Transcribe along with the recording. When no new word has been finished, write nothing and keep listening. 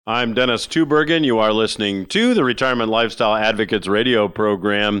I'm Dennis Tubergen. You are listening to the Retirement Lifestyle Advocates radio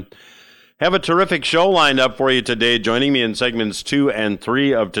program. Have a terrific show lined up for you today. Joining me in segments 2 and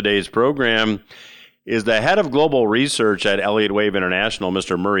 3 of today's program is the head of global research at Elliott Wave International,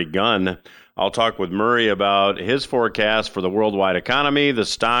 Mr. Murray Gunn. I'll talk with Murray about his forecast for the worldwide economy, the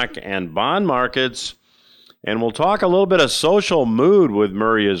stock and bond markets, and we'll talk a little bit of social mood with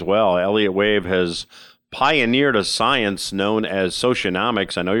Murray as well. Elliott Wave has pioneered a science known as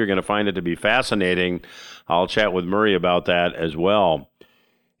socionomics. I know you're going to find it to be fascinating. I'll chat with Murray about that as well.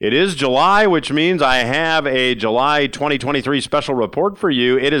 It is July, which means I have a July 2023 special report for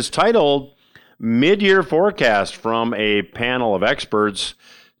you. It is titled Mid-Year Forecast from a panel of experts.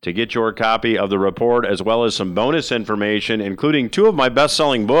 To get your copy of the report, as well as some bonus information, including 2 of my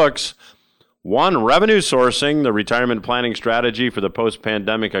best-selling books, one, Revenue Sourcing, the Retirement Planning Strategy for the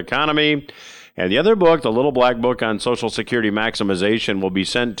Post-Pandemic Economy, and the other book, the Little Black Book on Social Security Maximization, will be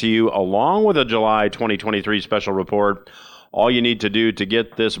sent to you along with a July 2023 special report. All you need to do to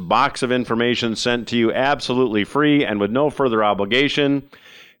get this box of information sent to you absolutely free and with no further obligation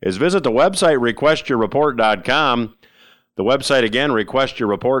is visit the website, requestyourreport.com. The website, again,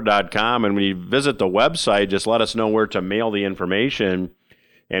 requestyourreport.com. And when you visit the website, just let us know where to mail the information,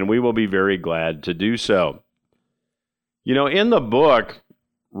 and we will be very glad to do so. You know, in the book,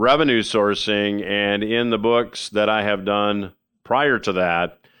 Revenue Sourcing, and in the books that I have done prior to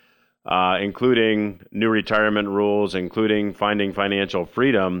that, including New Retirement Rules, including Finding Financial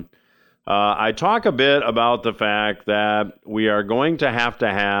Freedom, I talk a bit about the fact that we are going to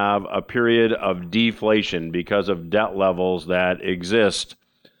have a period of deflation because of debt levels that exist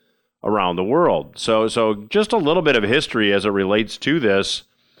around the world. So just a little bit of history as it relates to this.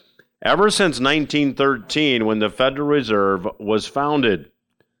 Ever since 1913, when the Federal Reserve was founded,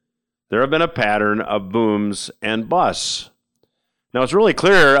 there have been a pattern of booms and busts. Now, it's really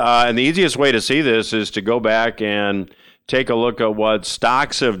clear, and the easiest way to see this is to go back and take a look at what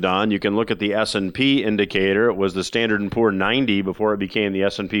stocks have done. You can look at the S&P indicator. It was the Standard & Poor 90 before it became the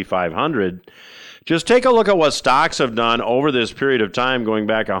S&P 500. Just take a look at what stocks have done over this period of time, going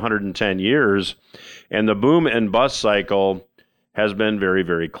back 110 years, and the boom and bust cycle has been very,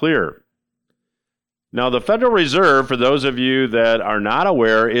 very clear. Now, the Federal Reserve, for those of you that are not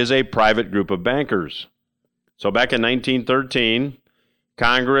aware, is a private group of bankers. So back in 1913,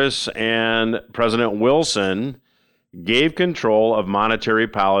 Congress and President Wilson gave control of monetary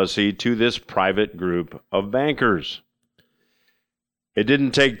policy to this private group of bankers. It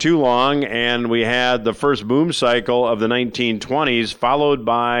didn't take too long, and we had the first boom cycle of the 1920s, followed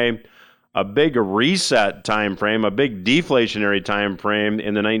by a big reset time frame, a big deflationary time frame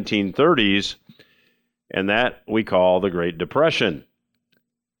in the 1930s, and that we call the Great Depression.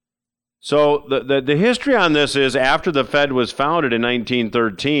 So the history on this is, after the Fed was founded in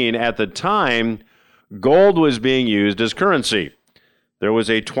 1913, at the time, gold was being used as currency. There was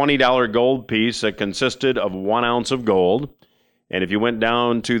a $20 gold piece that consisted of 1 ounce of gold, and if you went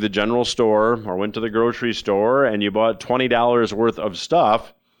down to the general store or went to the grocery store and you bought $20 worth of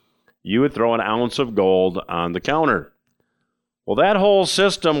stuff, you would throw 1 ounce of gold on the counter. Well, that whole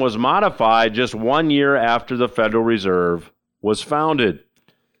system was modified just 1 year after the Federal Reserve was founded.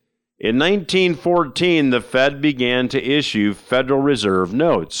 In 1914, the Fed began to issue Federal Reserve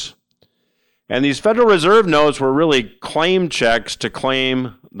notes. And these Federal Reserve notes were really claim checks to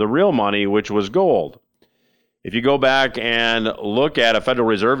claim the real money, which was gold. If you go back and look at a Federal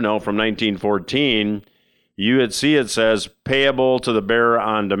Reserve note from 1914, you would see it says payable to the bearer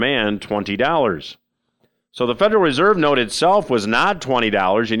on demand, $20. So the Federal Reserve note itself was not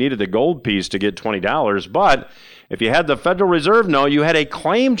 $20. You needed the gold piece to get $20. But if you had the Federal Reserve note, you had a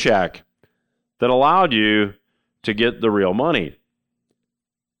claim check that allowed you to get the real money.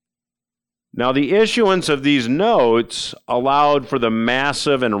 Now, the issuance of these notes allowed for the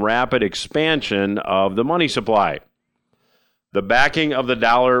massive and rapid expansion of the money supply. The backing of the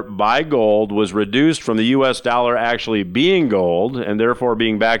dollar by gold was reduced from the U.S. dollar actually being gold, and therefore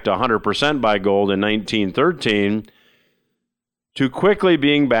being backed 100% by gold in 1913, to quickly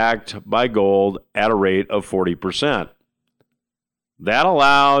being backed by gold at a rate of 40%. That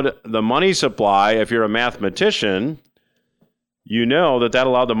allowed the money supply, if you're a mathematician, you know that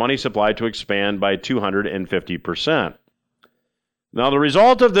allowed the money supply to expand by 250%. Now, the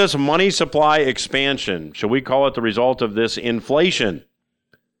result of this money supply expansion, shall we call it the result of this inflation,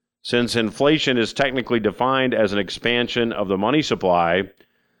 since inflation is technically defined as an expansion of the money supply,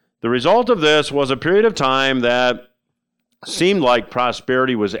 the result of this was a period of time that seemed like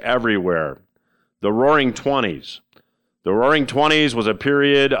prosperity was everywhere. The Roaring '20s, The Roaring Twenties was a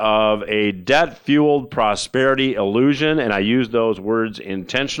period of a debt-fueled prosperity illusion, and I use those words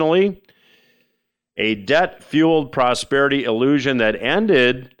intentionally. A debt-fueled prosperity illusion that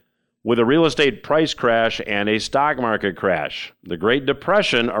ended with a real estate price crash and a stock market crash. The Great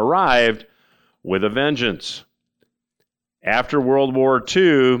Depression arrived with a vengeance. After World War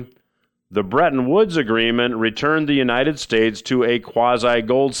II, the Bretton Woods Agreement returned the United States to a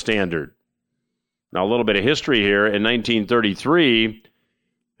quasi-gold standard. Now, a little bit of history here. In 1933,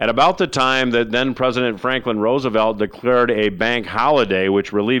 at about the time that then President Franklin Roosevelt declared a bank holiday,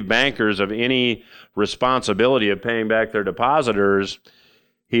 which relieved bankers of any responsibility of paying back their depositors,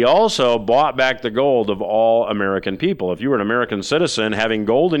 he also bought back the gold of all American people. If you were an American citizen having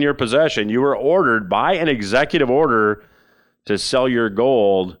gold in your possession, you were ordered by an executive order to sell your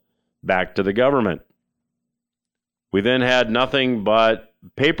gold back to the government. We then had nothing but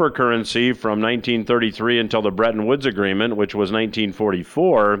paper currency from 1933 until the Bretton Woods Agreement, which was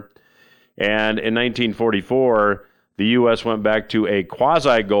 1944. And in 1944, the U.S. went back to a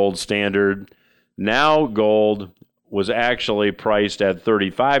quasi-gold standard. Now gold was actually priced at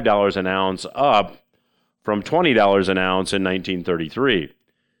 $35 an ounce, up from $20 an ounce in 1933.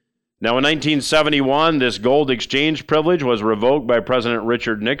 Now, in 1971, this gold exchange privilege was revoked by President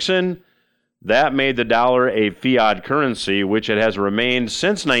Richard Nixon. That made the dollar a fiat currency, which it has remained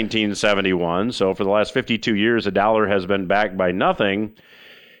since 1971. So for the last 52 years, the dollar has been backed by nothing.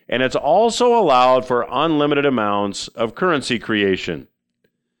 And it's also allowed for unlimited amounts of currency creation.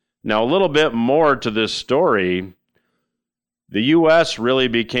 Now, a little bit more to this story. The U.S. really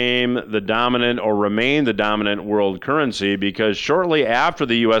became the dominant, or remained the dominant, world currency because shortly after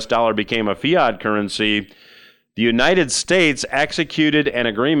the U.S. dollar became a fiat currency, the United States executed an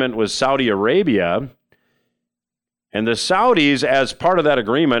agreement with Saudi Arabia, and the Saudis, as part of that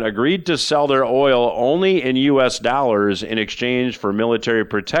agreement, agreed to sell their oil only in U.S. dollars in exchange for military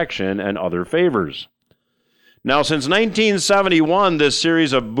protection and other favors. Now, since 1971, this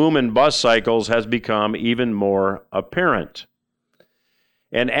series of boom and bust cycles has become even more apparent.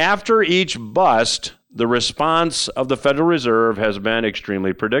 And after each bust, the response of the Federal Reserve has been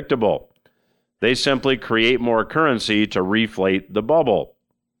extremely predictable. They simply create more currency to reflate the bubble.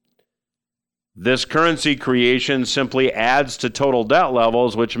 This currency creation simply adds to total debt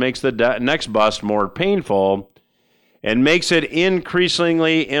levels, which makes the next bust more painful and makes it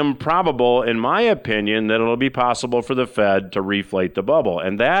increasingly improbable, in my opinion, that it'll be possible for the Fed to reflate the bubble.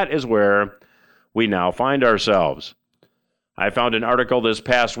 And that is where we now find ourselves. I found an article this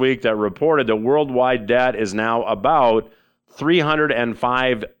past week that reported that worldwide debt is now about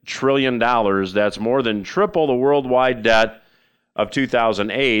 $305 trillion. That's more than triple the worldwide debt of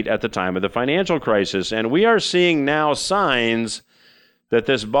 2008 at the time of the financial crisis. And we are seeing now signs that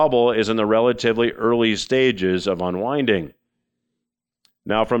this bubble is in the relatively early stages of unwinding.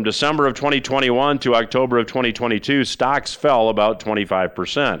 Now, from December of 2021 to October of 2022, stocks fell about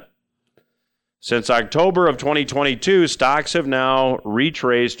 25%. Since October of 2022, stocks have now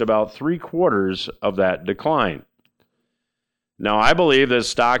retraced about 3/4 of that decline. Now, I believe that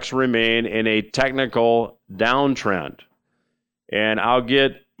stocks remain in a technical downtrend, and I'll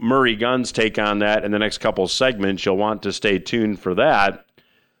get Murray Gunn's take on that in the next couple segments. You'll want to stay tuned for that.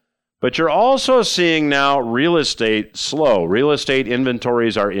 But you're also seeing now real estate slow. Real estate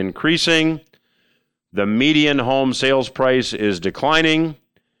inventories are increasing. The median home sales price is declining.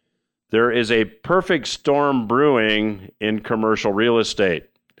 There is a perfect storm brewing in commercial real estate.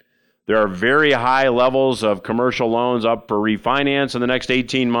 There are very high levels of commercial loans up for refinance in the next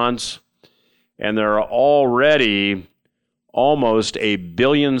 18 months, and there are already almost 1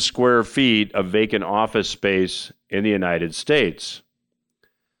 billion square feet of vacant office space in the United States.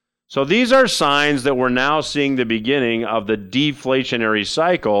 So these are signs that we're now seeing the beginning of the deflationary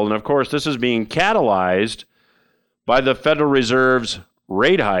cycle, and of course this is being catalyzed by the Federal Reserve's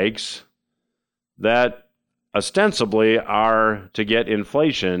rate hikes that ostensibly are to get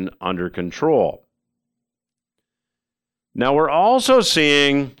inflation under control. Now, we're also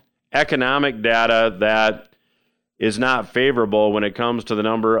seeing economic data that is not favorable when it comes to the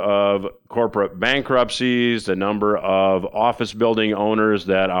number of corporate bankruptcies, the number of office building owners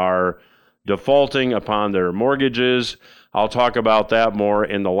that are defaulting upon their mortgages. I'll talk about that more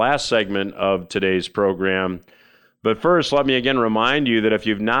in the last segment of today's program. But first, let me again remind you that if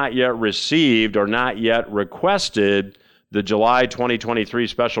you've not yet received or not yet requested the July 2023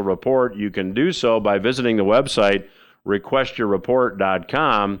 special report, you can do so by visiting the website,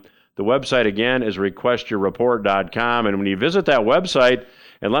 requestyourreport.com. The website, again, is requestyourreport.com. And when you visit that website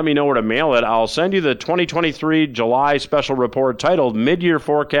and let me know where to mail it, I'll send you the 2023 July special report titled Mid-Year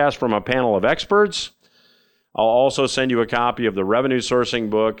Forecast from a Panel of Experts. I'll also send you a copy of the revenue sourcing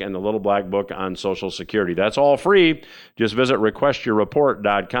book and the little black book on Social Security. That's all free. Just visit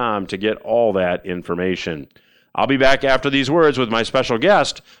requestyourreport.com to get all that information. I'll be back after these words with my special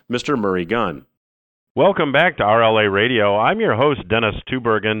guest, Mr. Murray Gunn. Welcome back to RLA Radio. I'm your host, Dennis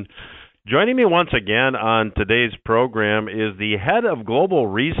Tubbergen. Joining me once again on today's program is the head of global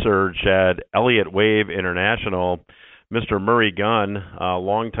research at Elliott Wave International, Mr. Murray Gunn.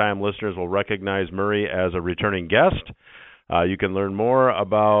 Longtime listeners will recognize Murray as a returning guest. You can learn more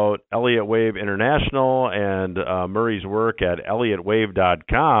about Elliott Wave International and Murray's work at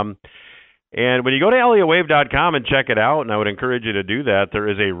elliottwave.com. And when you go to elliottwave.com and check it out, and I would encourage you to do that, there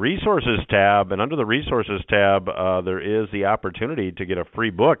is a resources tab, and under the resources tab, there is the opportunity to get a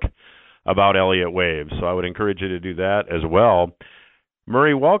free book about Elliott Wave. So I would encourage you to do that as well.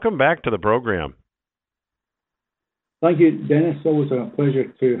 Murray, welcome back to the program. Thank you, Dennis. Always a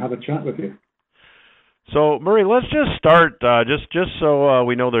pleasure to have a chat with you. So, Murray, let's just start, just so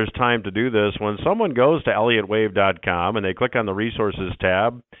we know there's time to do this. When someone goes to elliottwave.com and they click on the resources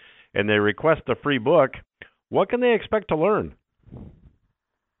tab and they request a free book, what can they expect to learn?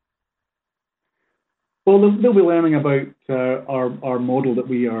 Well, they'll be learning about our model that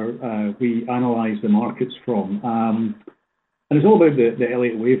we analyze the markets from. And it's all about the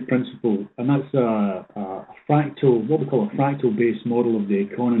Elliott Wave principle, and that's a fractal, what we call a fractal-based model of the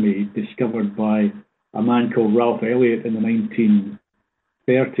economy discovered by a man called Ralph Elliott in the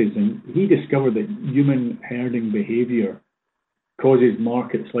 1930s. And he discovered that human herding behavior causes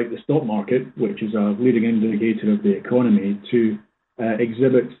markets like the stock market, which is a leading indicator of the economy, to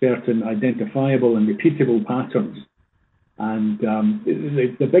exhibit certain identifiable and repeatable patterns. And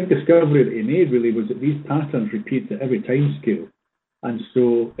the big discovery that he made really was that these patterns repeat at every time scale. And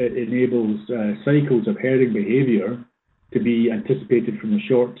so it enables cycles of herding behavior to be anticipated from the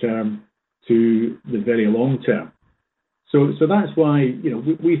short term to the very long term. So that's why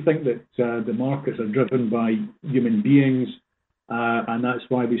we think that the markets are driven by human beings, and that's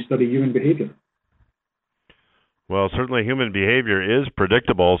why we study human behavior. Well, certainly human behavior is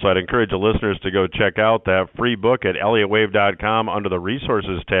predictable, so I'd encourage the listeners to go check out that free book at elliottwave.com under the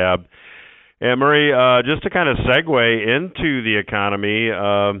resources tab. And Murray, just to kind of segue into the economy,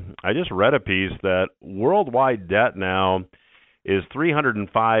 I just read a piece that worldwide debt now is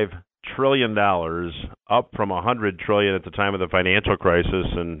 $305 trillion, up from $100 trillion at the time of the financial crisis,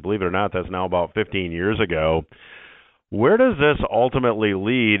 and believe it or not, that's now about 15 years ago. Where does this ultimately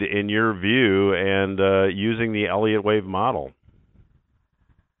lead, in your view, and using the Elliott Wave model?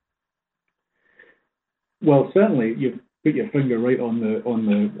 Well, certainly you've put your finger right on the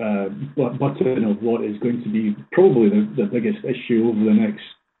button of what is going to be probably the biggest issue over the next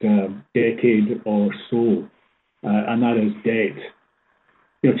decade or so, and that is debt.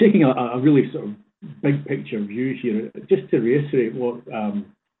 Taking a really sort of big picture view here, just to reiterate what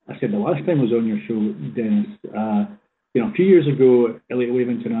I said the last time I was on your show, Dennis. A few years ago, Elliott Wave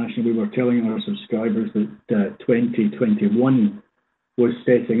International, we were telling our subscribers that 2021 was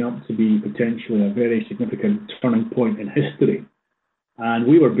setting up to be potentially a very significant turning point in history. And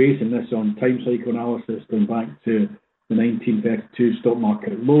we were basing this on time cycle analysis going back to the 1932 stock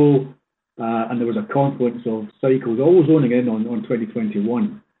market low, and there was a confluence of cycles all zoning in on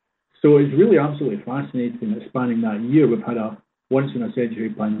 2021. So it's really absolutely fascinating that spanning that year, we've had a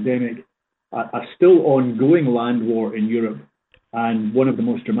once-in-a-century pandemic, a still ongoing land war in Europe, and one of the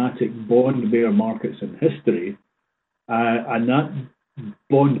most dramatic bond bear markets in history. And that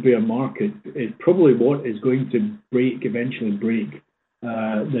bond bear market is probably what is going to eventually break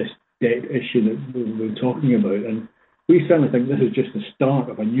this debt issue that we've been talking about. And we certainly think this is just the start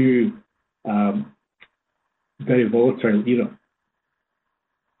of a new, very volatile era.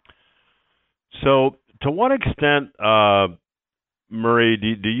 So, to what extent, Murray,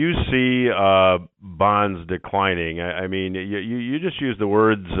 do you see bonds declining? I mean, you just used the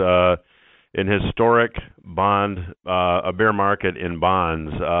words in historic bond, a bear market in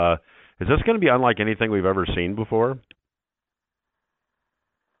bonds. Is this going to be unlike anything we've ever seen before?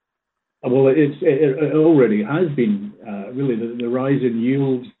 Well, it already has been. Really, the rise in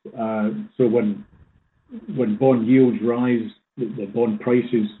yields. So when bond yields rise, the bond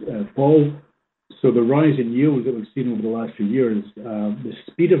prices fall. So the rise in yields that we've seen over the last few years, the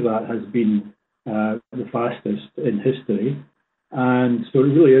speed of that has been the fastest in history. And so it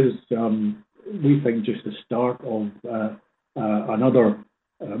really is, we think, just the start of another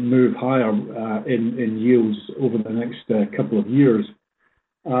move higher in yields over the next couple of years.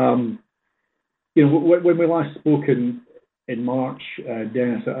 When we last spoke in March,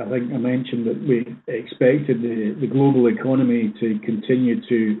 Dennis, I think I mentioned that we expected the global economy to continue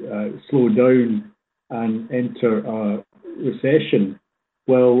to slow down and enter a recession.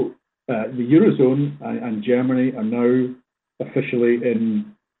 Well, the Eurozone and Germany are now officially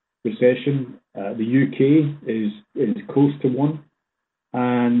in recession. The UK is close to one,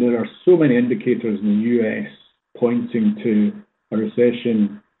 and there are so many indicators in the US pointing to a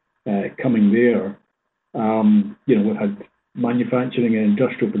recession coming there. We've had manufacturing and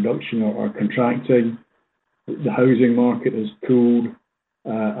industrial production are contracting. The housing market has cooled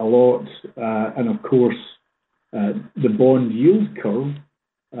a lot, and of course, the bond yield curve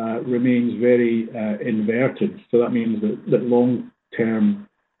remains very inverted. So that means that long-term,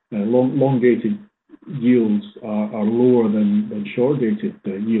 long-dated yields are lower than short-dated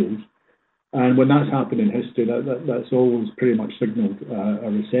yields. And when that's happened in history, that's always pretty much signaled a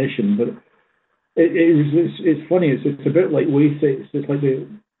recession. But it's funny. It's a bit like it's like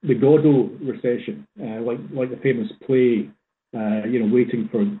the Godot recession, like the famous play, waiting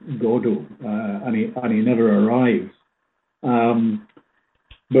for Godot, and he never arrives.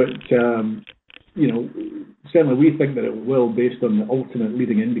 Certainly we think that it will, based on the ultimate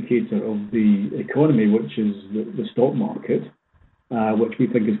leading indicator of the economy, which is the stock market, which we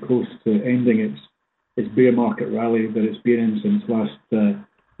think is close to ending its bear market rally that it's been in since last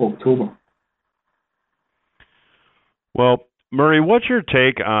October. Well, Murray, what's your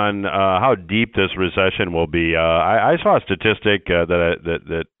take on how deep this recession will be? I saw a statistic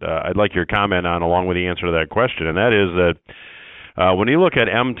that I'd like your comment on, along with the answer to that question, and that is that when you look at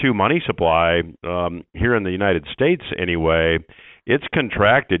M2 money supply here in the United States, anyway, it's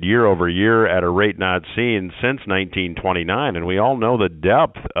contracted year over year at a rate not seen since 1929, and we all know the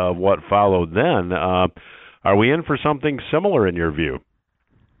depth of what followed then. Are we in for something similar in your view?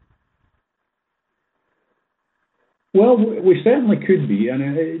 Well, we certainly could be, and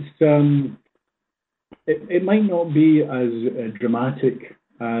it might not be as dramatic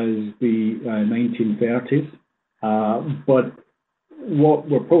as the 1930s, but what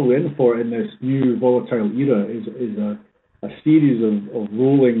we're probably in for in this new volatile era is a series of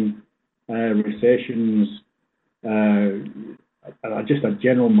rolling recessions, just a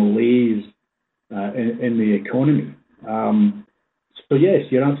general malaise in the economy. So yes,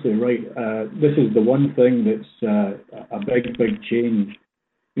 you're absolutely right. This is the one thing that's a big change.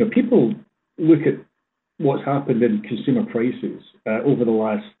 People look at what's happened in consumer prices over the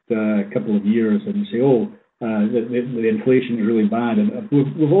last couple of years and say, the inflation is really bad. And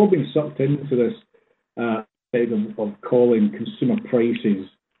we've all been sucked into this of calling consumer prices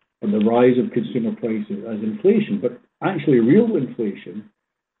and the rise of consumer prices as inflation. But actually, real inflation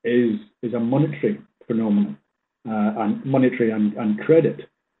is a monetary phenomenon. And monetary and credit.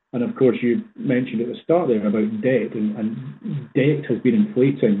 And of course, you mentioned at the start there about debt, and debt has been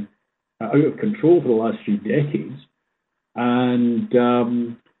inflating out of control for the last few decades. And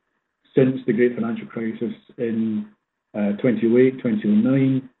since the great financial crisis in 2008,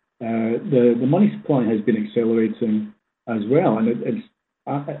 2009, the money supply has been accelerating as well. And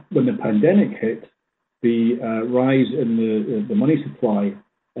when the pandemic hit, the rise in the money supply,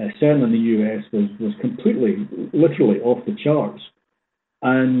 certainly in the US, was completely, literally off the charts.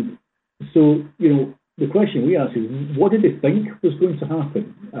 And so, the question we ask is, what did they think was going to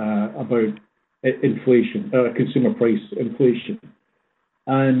happen about inflation, consumer price inflation?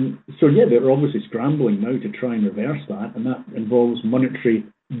 And so, they're obviously scrambling now to try and reverse that, and that involves monetary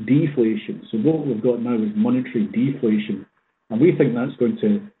deflation. So what we've got now is monetary deflation, and we think that's going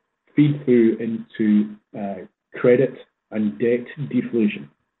to feed through into credit and debt deflation.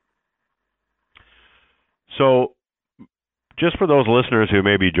 So, just for those listeners who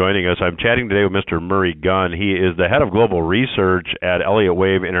may be joining us, I'm chatting today with Mr. Murray Gunn. He is the head of global research at Elliott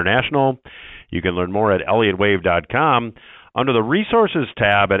Wave International. You can learn more at elliottwave.com. Under the resources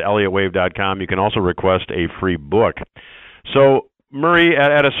tab at elliottwave.com, you can also request a free book. So, Murray,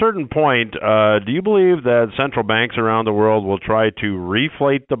 at a certain point, do you believe that central banks around the world will try to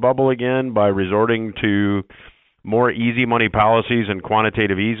reflate the bubble again by resorting to more easy money policies and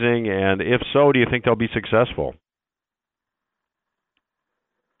quantitative easing? And if so, do you think they'll be successful?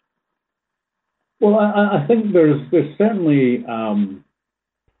 Well, I think there's certainly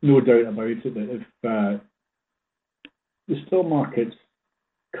no doubt about it that if the stock markets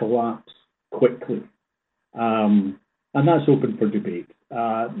collapse quickly, and that's open for debate,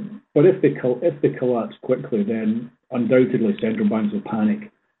 but if they collapse quickly, then undoubtedly central banks will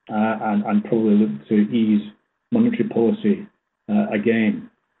panic and probably look to ease monetary policy again.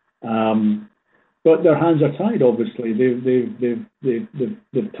 But their hands are tied. Obviously, they've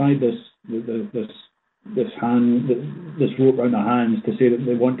tied this rope around their hands to say that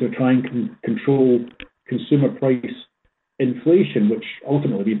they want to try and control consumer price inflation, which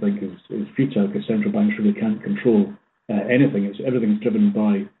ultimately we think is futile because central banks really can't control anything. Everything's driven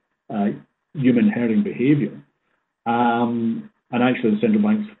by human herding behaviour. And actually, the central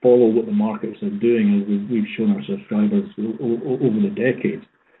banks follow what the markets are doing, as we've shown our subscribers over the decades.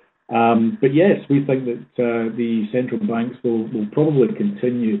 But yes, we think that the central banks will probably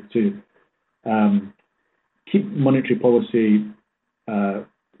continue to keep monetary policy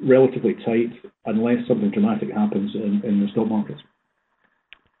relatively tight unless something dramatic happens in the stock markets.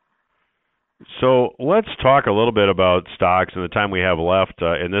 So let's talk a little bit about stocks in the time we have left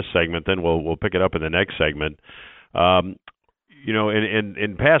in this segment. Then we'll pick it up in the next segment. In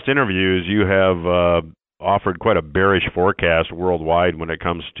past interviews, you have offered quite a bearish forecast worldwide when it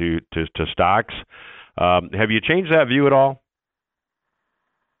comes to stocks. Have you changed that view at all?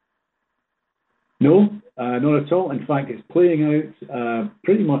 No, not at all. In fact, it's playing out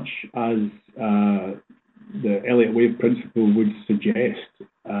pretty much as the Elliott wave principle would suggest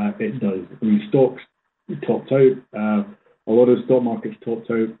it does. I mean, stocks topped out. A lot of stock markets topped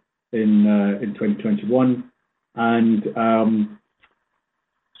out in 2021, and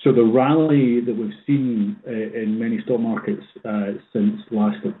so the rally that we've seen in many stock markets since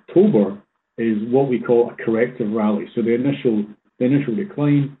last October is what we call a corrective rally. So the initial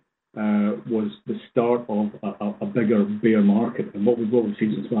decline was the start of a bigger bear market, and what we've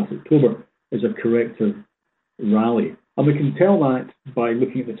seen since last October is a corrective rally. And we can tell that by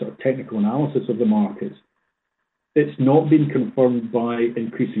looking at the sort of technical analysis of the markets. It's not been confirmed by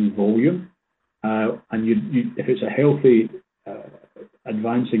increasing volume, and if it's a healthy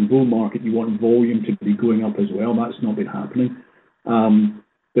advancing bull market, you want volume to be going up as well. That's not been happening.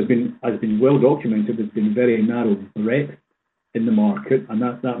 As been well documented, there's been very narrow breadth in the market, and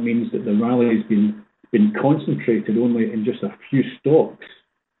that means that the rally has been concentrated only in just a few stocks,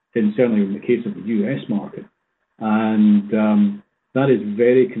 certainly in the case of the US market. And that is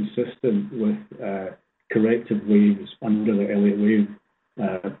very consistent with corrective waves under the Elliott wave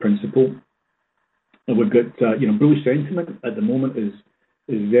principle. And we've got bullish sentiment at the moment is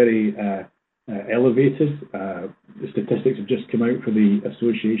very elevated. The statistics have just come out for the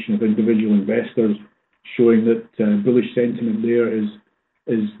Association of Individual Investors, showing that bullish sentiment there is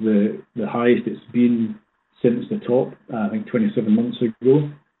the highest it's been since the top, I think 27 months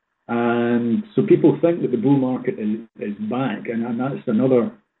ago. And so people think that the bull market is back, and that's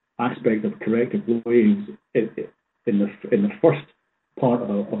another aspect of corrective waves. In the first part of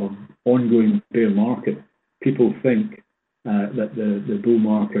an ongoing bear market, people think that the bull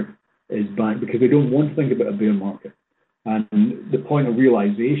market is back because they don't want to think about a bear market. And the point of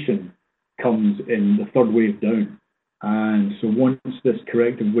realization comes in the third wave down. And so once this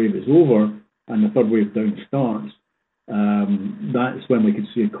corrective wave is over and the third wave down starts, that's when we could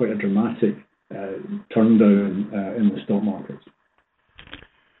see quite a dramatic turn down in the stock markets.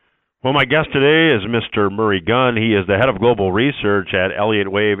 Well, my guest today is Mr. Murray Gunn. He is the head of global research at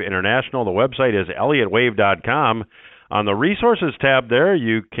Elliott Wave International. The website is elliottwave.com. On the resources tab there,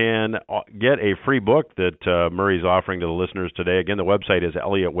 you can get a free book that Murray's offering to the listeners today. Again, the website is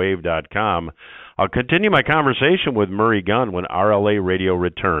elliottwave.com. I'll continue my conversation with Murray Gunn when RLA Radio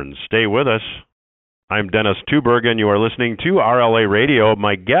returns. Stay with us. I'm Dennis Tubergen. You are listening to RLA Radio.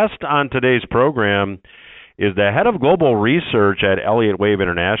 My guest on today's program is the head of global research at Elliott Wave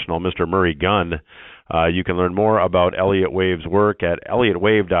International, Mr. Murray Gunn. You can learn more about Elliott Wave's work at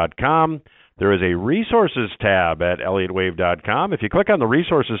elliottwave.com. There is a resources tab at elliottwave.com. If you click on the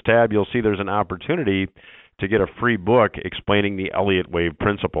resources tab, you'll see there's an opportunity to get a free book explaining the Elliott Wave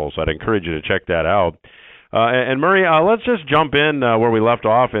principles. I'd encourage you to check that out. And Murray, let's just jump in where we left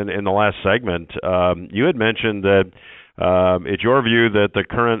off in the last segment. You had mentioned that it's your view that the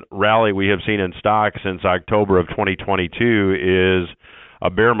current rally we have seen in stocks since October of 2022 is a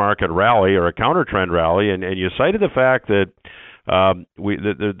bear market rally or a counter-trend rally, and you cited the fact that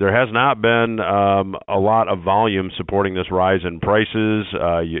there has not been a lot of volume supporting this rise in prices.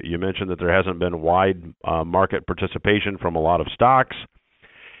 You mentioned that there hasn't been wide market participation from a lot of stocks.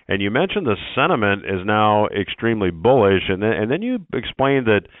 And you mentioned the sentiment is now extremely bullish, and then you explained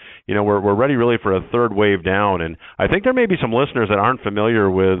that we're ready really for a third wave down. And I think there may be some listeners that aren't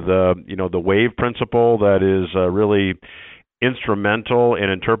familiar with the wave principle that is really instrumental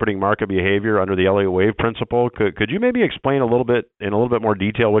in interpreting market behavior under the Elliott wave principle. Could you maybe explain in a little bit more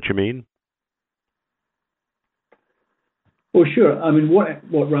detail what you mean? Well, sure. I mean, what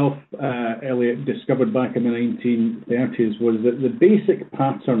Ralph Elliott discovered back in the 1930s was that the basic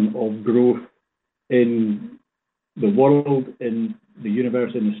pattern of growth in the world, in the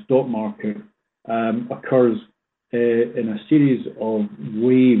universe, in the stock market occurs in a series of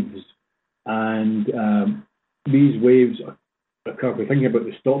waves, and these waves occur. We're thinking about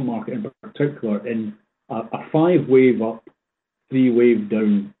the stock market in particular in a 5-wave up, 3-wave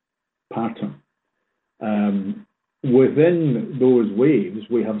down pattern. Within those waves,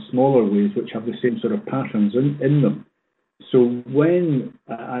 we have smaller waves which have the same sort of patterns in them. So when,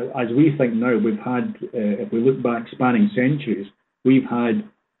 as we think now, we've had, if we look back spanning centuries, we've had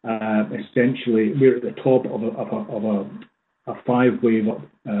essentially, we're at the top of a 5-wave up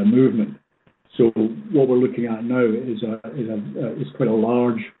movement. So what we're looking at now is quite a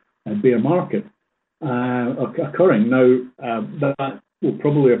large bear market occurring. Now, that will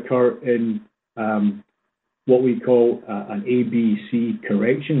probably occur in what we call an ABC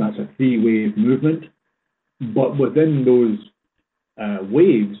correction. That's a 3-wave movement. But within those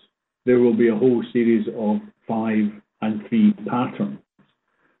waves, there will be a whole series of 5 and 3 patterns.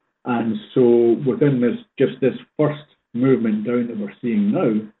 And so within this first movement down that we're seeing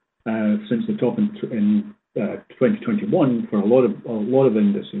now, since the top in 2021 for a lot of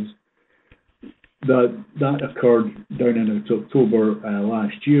indices, that occurred down in October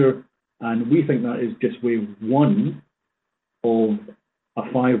last year, and we think that is just wave 1 of a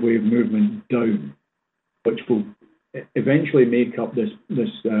 5-wave movement down, which will eventually make up this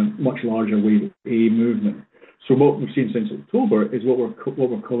much larger wave A movement. So what we've seen since October is what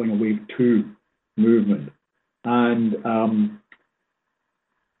we're calling a wave 2 movement, and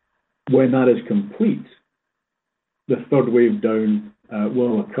when that is complete, the third wave down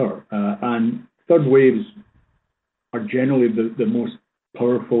will occur. And third waves are generally the most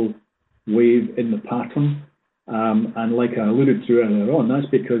powerful wave in the pattern. And like I alluded to earlier on, that's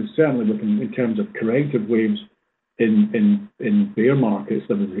because certainly in terms of corrective waves in bear markets,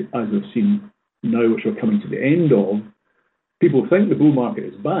 as we've seen now, which we're coming to the end of, people think the bull market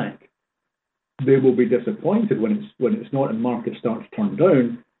is back. They will be disappointed when it's not and markets start to turn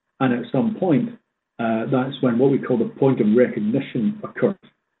down. And at some point, that's when what we call the point of recognition occurs.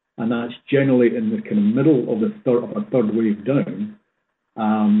 And that's generally in the kind of middle of a third wave down.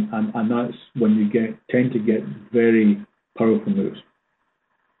 And that's when you tend to get very powerful moves.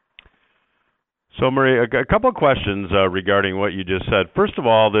 So, Murray, a couple of questions regarding what you just said. First of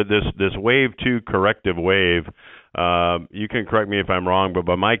all, this wave 2 corrective wave, you can correct me if I'm wrong, but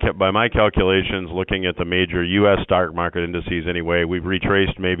by my calculations, looking at the major U.S. stock market indices anyway, we've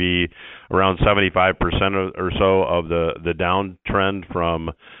retraced maybe around 75% or so of the downtrend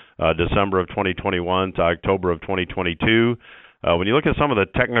from December of 2021 to October of 2022. When you look at some of the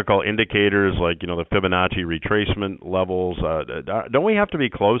technical indicators, like the Fibonacci retracement levels, don't we have to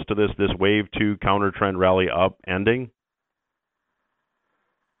be close to this wave 2 counter trend rally up ending?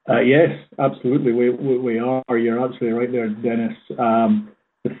 Yes, absolutely. We are. You're absolutely right there, Dennis.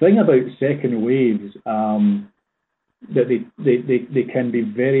 The thing about second waves, that they can be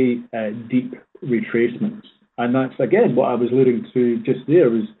very deep retracements, and that's again what I was alluding to just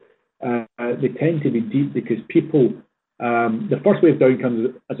there. Was they tend to be deep because people. The first wave down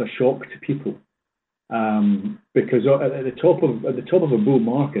comes as a shock to people, because at the top of a bull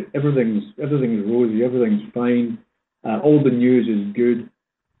market, everything's rosy, everything's fine, all the news is good,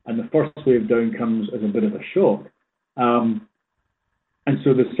 and the first wave down comes as a bit of a shock, and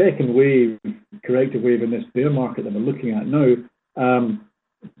so the second wave, corrective wave in this bear market that we're looking at now,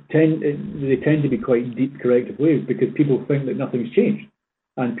 they tend to be quite deep corrective waves because people think that nothing's changed,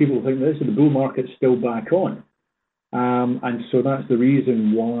 and people think that the bull market's still back on. And so that's the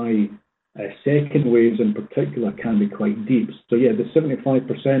reason why second waves in particular can be quite deep. So yeah, the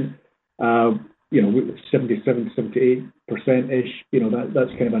 75%, 77, 78%-ish,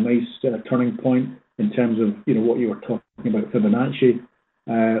 that's kind of a nice turning point in terms of, what you were talking about, Fibonacci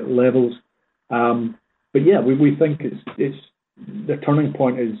levels. But yeah, we think it's the turning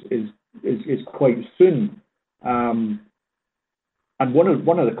point is quite soon. And one of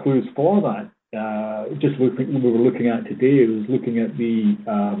the clues for that, just we were looking at today, was looking at the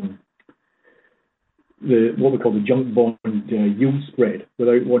what we call the junk bond yield spread,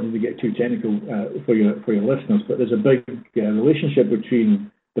 without wanting to get too technical for your listeners. But there's a big relationship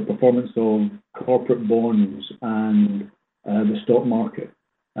between the performance of corporate bonds and the stock market,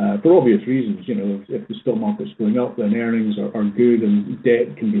 for obvious reasons. If the stock market's going up, then earnings are good and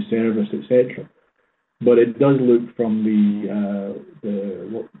debt can be serviced, etc. But it does look from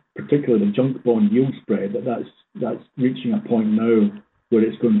particularly the junk bond yield spread, that's reaching a point now where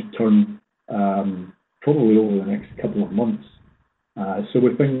it's going to turn probably over the next couple of months. So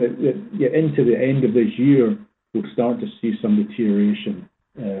we think that into the end of this year, we'll start to see some deterioration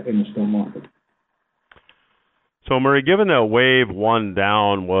in the stock market. So, Murray, given that wave 1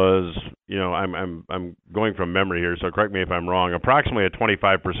 down was, I'm going from memory here, so correct me if I'm wrong, approximately a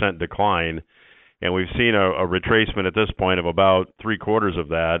 25% decline. and we've seen a retracement at this point of about three-quarters of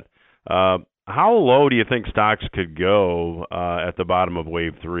that. How low do you think stocks could go at the bottom of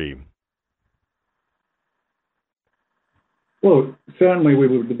wave three? Well, certainly we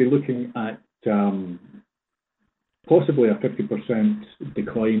would be looking at possibly a 50%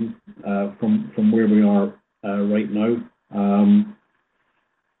 decline from where we are right now.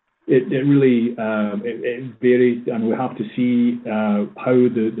 It really it varies, and we have to see how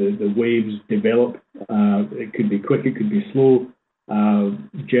the waves develop. It could be quick, it could be slow.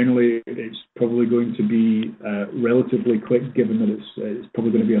 Generally, it's probably going to be relatively quick, given that it's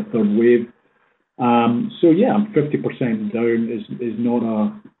probably going to be a third wave. So yeah, 50% down is not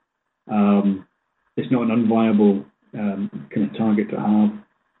it's not an unviable kind of target to have.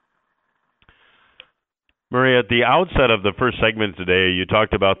 Murray, at the outset of the first segment today, you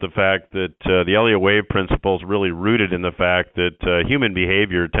talked about the fact that the Elliott wave principle is really rooted in the fact that human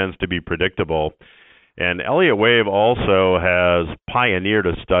behavior tends to be predictable. And Elliott wave also has pioneered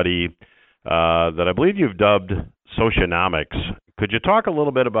a study that I believe you've dubbed socionomics. Could you talk a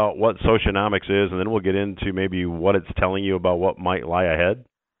little bit about what socionomics is, and then we'll get into maybe what it's telling you about what might lie ahead?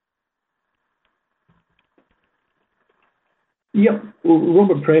 Yep. Well,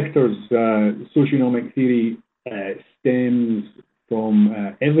 Robert Prechter's socioeconomic theory stems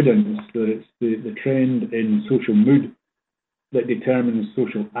from evidence that it's the trend in social mood that determines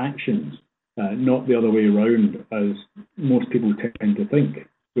social actions, not the other way around, as most people tend to think.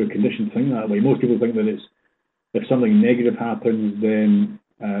 We're conditioned to think that way. Most people think that if something negative happens, then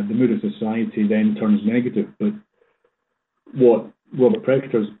the mood of society then turns negative. But what Robert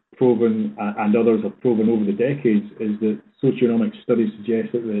Prechter's proven and others have proven over the decades is that socioeconomic studies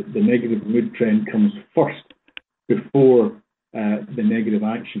suggest that the negative mood trend comes first before the negative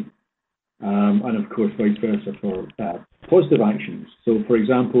action. And of course, vice versa for positive actions. So, for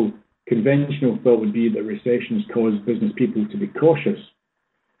example, conventional thought would be that recessions cause business people to be cautious.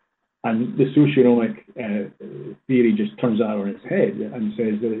 And the socioeconomic theory just turns that on its head and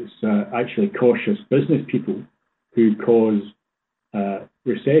says that it's actually cautious business people who cause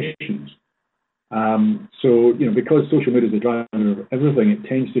recessions. So, because social mood is the driver of everything, it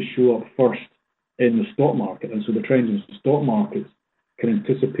tends to show up first in the stock market. And so the trends in stock markets can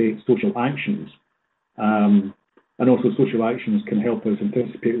anticipate social actions. And also social actions can help us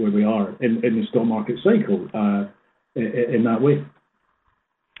anticipate where we are in the stock market cycle in that way.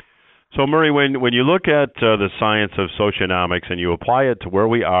 So, Murray, when you look at the science of socioeconomics and you apply it to where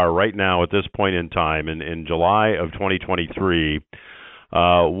we are right now at this point in time, in July of 2023,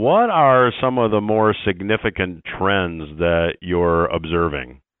 what are some of the more significant trends that you're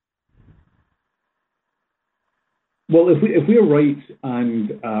observing? Well, if we're right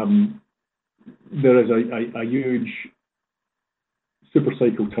and there is a huge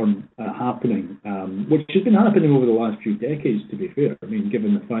supercycle turn happening, which has been happening over the last few decades, to be fair. I mean,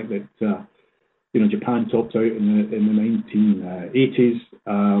 given the fact that Japan topped out in the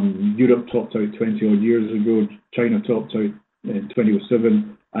 1980s, Europe topped out 20 odd years ago, China topped out in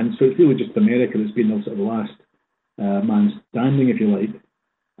 2007, and so it's really just America that's been the sort of last man standing, if you like.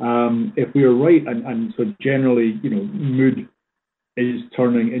 If we are right, and so generally, mood is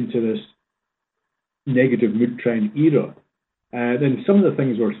turning into this negative mood trend era, then some of the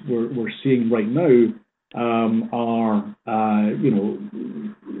things we're seeing right now are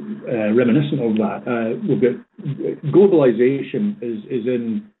reminiscent of that. We've got globalization is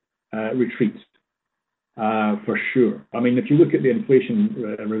in retreat for sure. I mean, if you look at the Inflation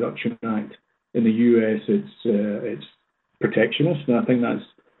Reduction Act in the US, it's protectionist, and I think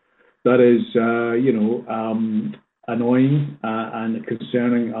that is annoying and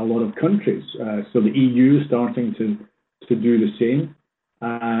concerning a lot of countries. So the EU is starting to do the same.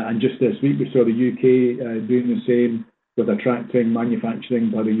 And just this week, we saw the UK doing the same with attracting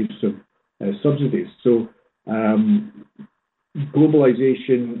manufacturing by the use of subsidies. So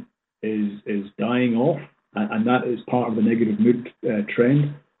globalization is dying off, and that is part of the negative mood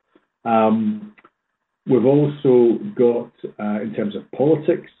trend. We've also got, in terms of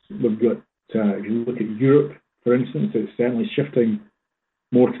politics, we've got, if you look at Europe, for instance, it's certainly shifting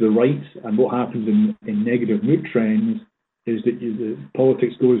more to the right. And what happens in negative mood trends is that the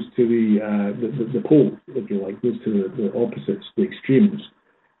politics goes to the pole, if you like, goes to the opposites, the extremes.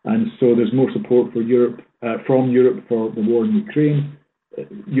 And so there's more support for Europe, from Europe for the war in Ukraine.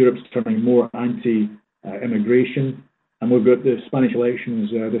 Europe's turning more anti-immigration. And we've got the Spanish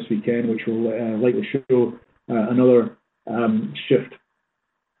elections this weekend, which will likely show another shift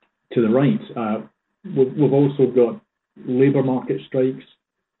to the right. We've also got labour market strikes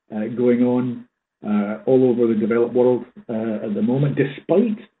going on all over the developed world at the moment,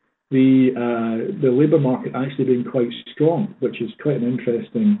 despite the labour market actually being quite strong, which is quite an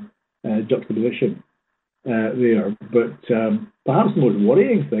interesting juxtaposition there. But perhaps the most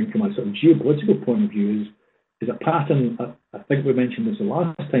worrying thing from a sort of geopolitical point of view is a pattern. I think we mentioned this the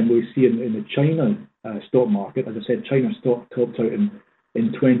last time. We see in the China stock market. As I said, China stock topped out in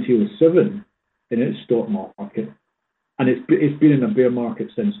 2007 in its stock market, and it's been in a bear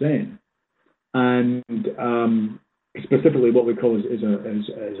market since then. And specifically, what we call is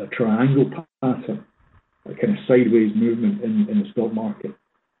a triangle pattern, a kind of sideways movement in the stock market.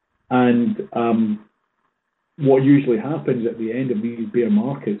 And what usually happens at the end of these bear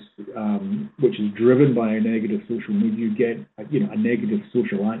markets, which is driven by a negative social mood, you get a negative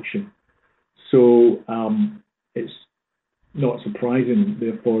social action. So it's not surprising,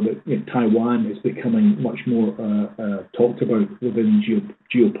 therefore, that Taiwan is becoming much more talked about within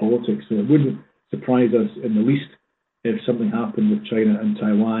geopolitics. So it wouldn't surprise us in the least if something happened with China and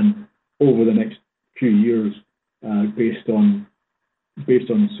Taiwan over the next few years, based on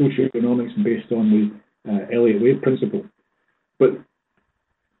socioeconomics and based on the Elliott Wave principle. But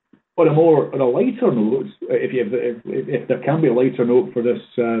on a lighter note, if there can be a lighter note for this,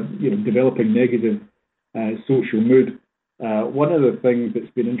 developing negative social mood, one of the things that's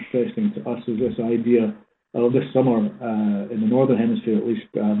been interesting to us is this idea of this summer, in the Northern Hemisphere at least,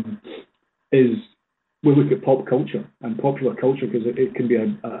 is we look at pop culture and popular culture, because it can be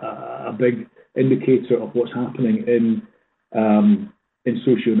a big indicator of what's happening in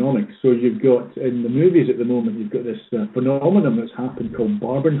socioeconomics. So you've got, in the movies at the moment, you've got this phenomenon that's happened called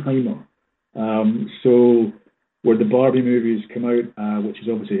Barbenheimer. So where the Barbie movies come out, which is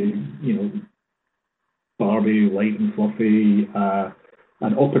obviously, Barbie, light and fluffy,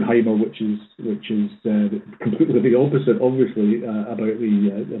 and Oppenheimer, which is completely the opposite, obviously, about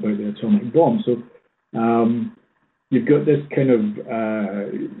the atomic bomb. So you've got this kind of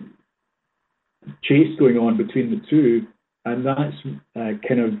chase going on between the two, and that's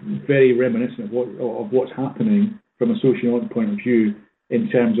kind of very reminiscent of what's happening from a socioeconomic point of view in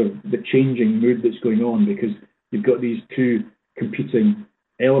terms of the changing mood that's going on, because you've got these two competing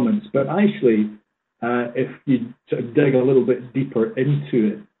elements. But actually, if you sort of dig a little bit deeper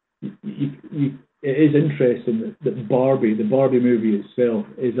into it, it is interesting that the Barbie movie itself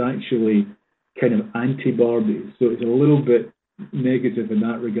is actually kind of anti-Barbie. So it's a little bit negative in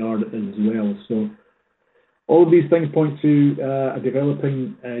that regard as well. So all of these things point to a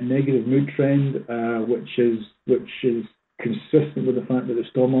developing negative mood trend, which is consistent with the fact that the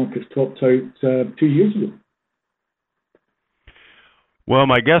stock market's topped out 2 years ago. Well,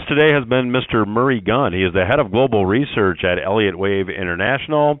 my guest today has been Mr. Murray Gunn. He is the head of global research at Elliott Wave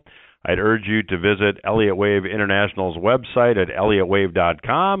International. I'd urge you to visit Elliott Wave International's website at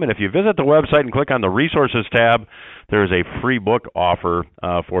elliottwave.com. And if you visit the website and click on the resources tab, there is a free book offer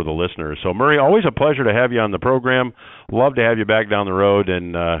for the listeners. So, Murray, always a pleasure to have you on the program. Love to have you back down the road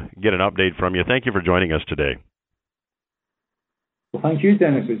and get an update from you. Thank you for joining us today. Well, thank you,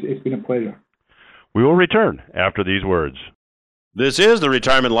 Dennis. It's been a pleasure. We will return after these words. This is the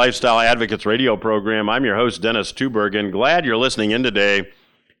Retirement Lifestyle Advocates radio program. I'm your host, Dennis Tubergen. Glad you're listening in today.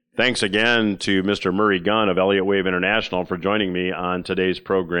 Thanks again to Mr. Murray Gunn of Elliott Wave International for joining me on today's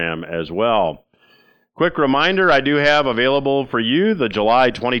program as well. Quick reminder, I do have available for you the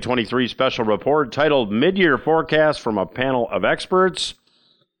July 2023 special report titled Mid-Year Forecast from a Panel of Experts.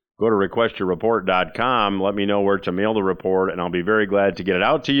 Go to requestyourreport.com. Let me know where to mail the report, and I'll be very glad to get it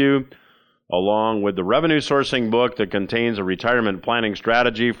out to you, along with the revenue sourcing book that contains a retirement planning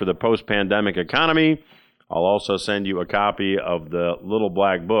strategy for the post-pandemic economy. I'll also send you a copy of the Little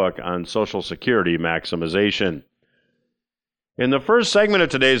Black Book on Social Security maximization. In the first segment of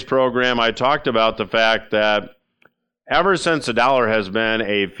today's program, I talked about the fact that ever since the dollar has been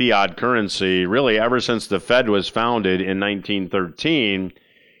a fiat currency, really ever since the Fed was founded in 1913,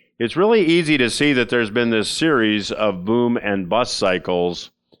 it's really easy to see that there's been this series of boom and bust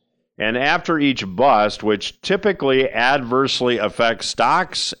cycles. And after each bust, which typically adversely affects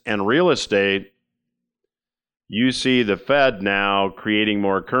stocks and real estate, you see the Fed now creating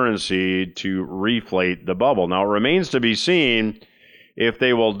more currency to reflate the bubble. Now, it remains to be seen if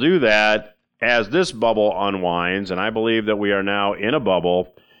they will do that as this bubble unwinds, and I believe that we are now in a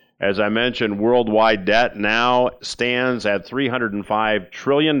bubble. As I mentioned, worldwide debt now stands at $305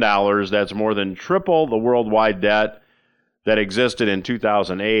 trillion. That's more than triple the worldwide debt that existed in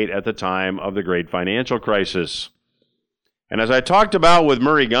 2008 at the time of the Great Financial Crisis. And as I talked about with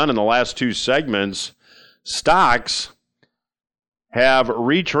Murray Gunn in the last two segments, stocks have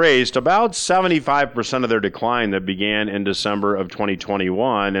retraced about 75% of their decline that began in December of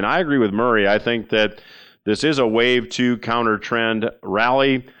 2021. And I agree with Murray. I think that this is a wave two counter trend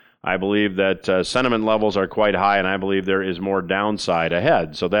rally. I believe that sentiment levels are quite high, and I believe there is more downside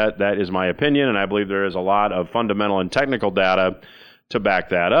ahead. So that is my opinion, and I believe there is a lot of fundamental and technical data to back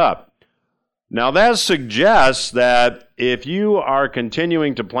that up. Now, that suggests that if you are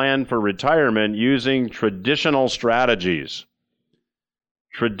continuing to plan for retirement using traditional strategies,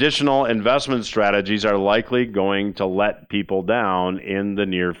 traditional investment strategies are likely going to let people down in the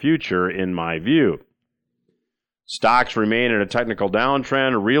near future, in my view. Stocks remain in a technical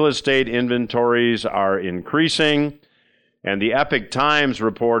downtrend. Real estate inventories are increasing. And the Epoch Times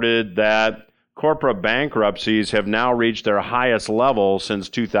reported that corporate bankruptcies have now reached their highest level since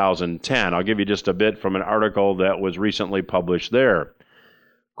 2010. I'll give you just a bit from an article that was recently published there.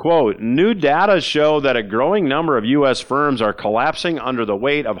 Quote, new data show that a growing number of U.S. firms are collapsing under the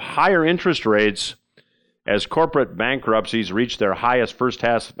weight of higher interest rates as corporate bankruptcies reach their highest first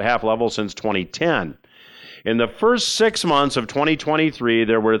half level since 2010. In the first 6 months of 2023,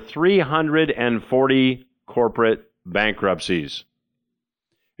 there were 340 corporate bankruptcies.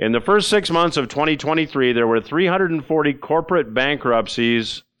 In the first 6 months of 2023, there were 340 corporate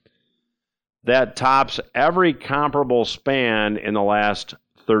bankruptcies. That tops every comparable span in the last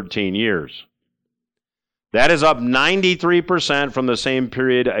 13 years. That is up 93% from the same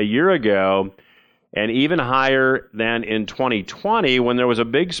period a year ago, and even higher than in 2020 when there was a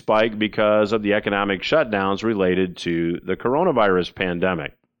big spike because of the economic shutdowns related to the coronavirus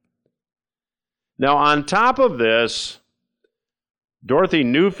pandemic. Now, on top of this, Dorothy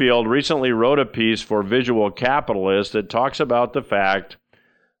Newfield recently wrote a piece for Visual Capitalist that talks about the fact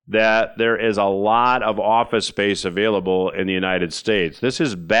that there is a lot of office space available in the United States. This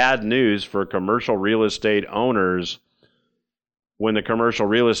is bad news for commercial real estate owners when the commercial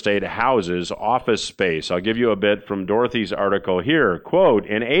real estate houses office space. I'll give you a bit from Dorothy's article here. Quote,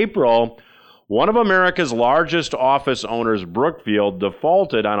 in April, one of America's largest office owners, Brookfield,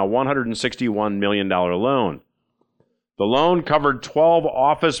 defaulted on a $161 million loan. The loan covered 12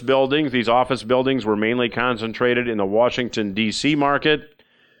 office buildings. These office buildings were mainly concentrated in the Washington, D.C. market.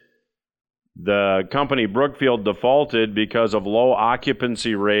 The company Brookfield defaulted because of low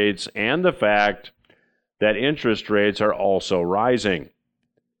occupancy rates and the fact that interest rates are also rising.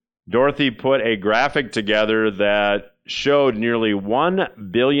 Dorothy put a graphic together that showed nearly 1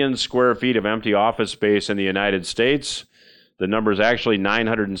 billion square feet of empty office space in the United States. The number is actually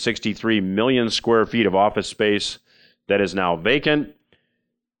 963 million square feet of office space that is now vacant.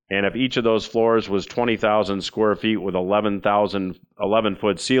 And if each of those floors was 20,000 square feet with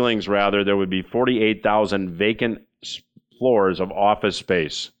 11-foot ceilings, there would be 48,000 vacant floors of office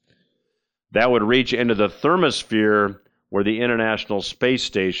space. That would reach into the thermosphere where the International Space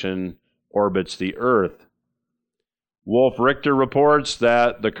Station orbits the Earth. Wolf Richter reports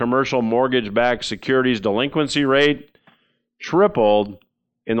that the commercial mortgage-backed securities delinquency rate tripled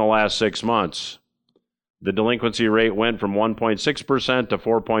in the last 6 months. The delinquency rate went from 1.6% to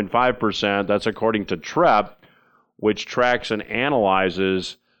 4.5%. That's according to TREP, which tracks and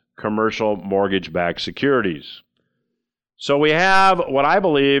analyzes commercial mortgage-backed securities. So we have what I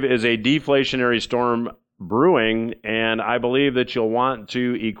believe is a deflationary storm brewing, and I believe that you'll want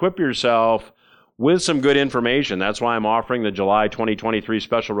to equip yourself with some good information. That's why I'm offering the July 2023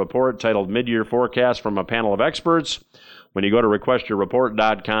 special report titled Mid-Year Forecast from a Panel of Experts. When you go to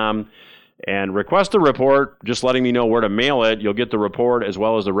requestyourreport.com and request the report, just letting me know where to mail it, you'll get the report as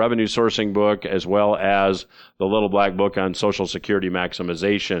well as the revenue sourcing book as well as the little black book on Social Security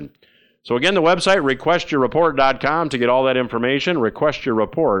maximization. So again, the website, requestyourreport.com to get all that information,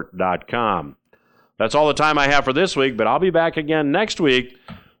 requestyourreport.com. That's all the time I have for this week, but I'll be back again next week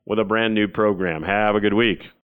with a brand new program. Have a good week.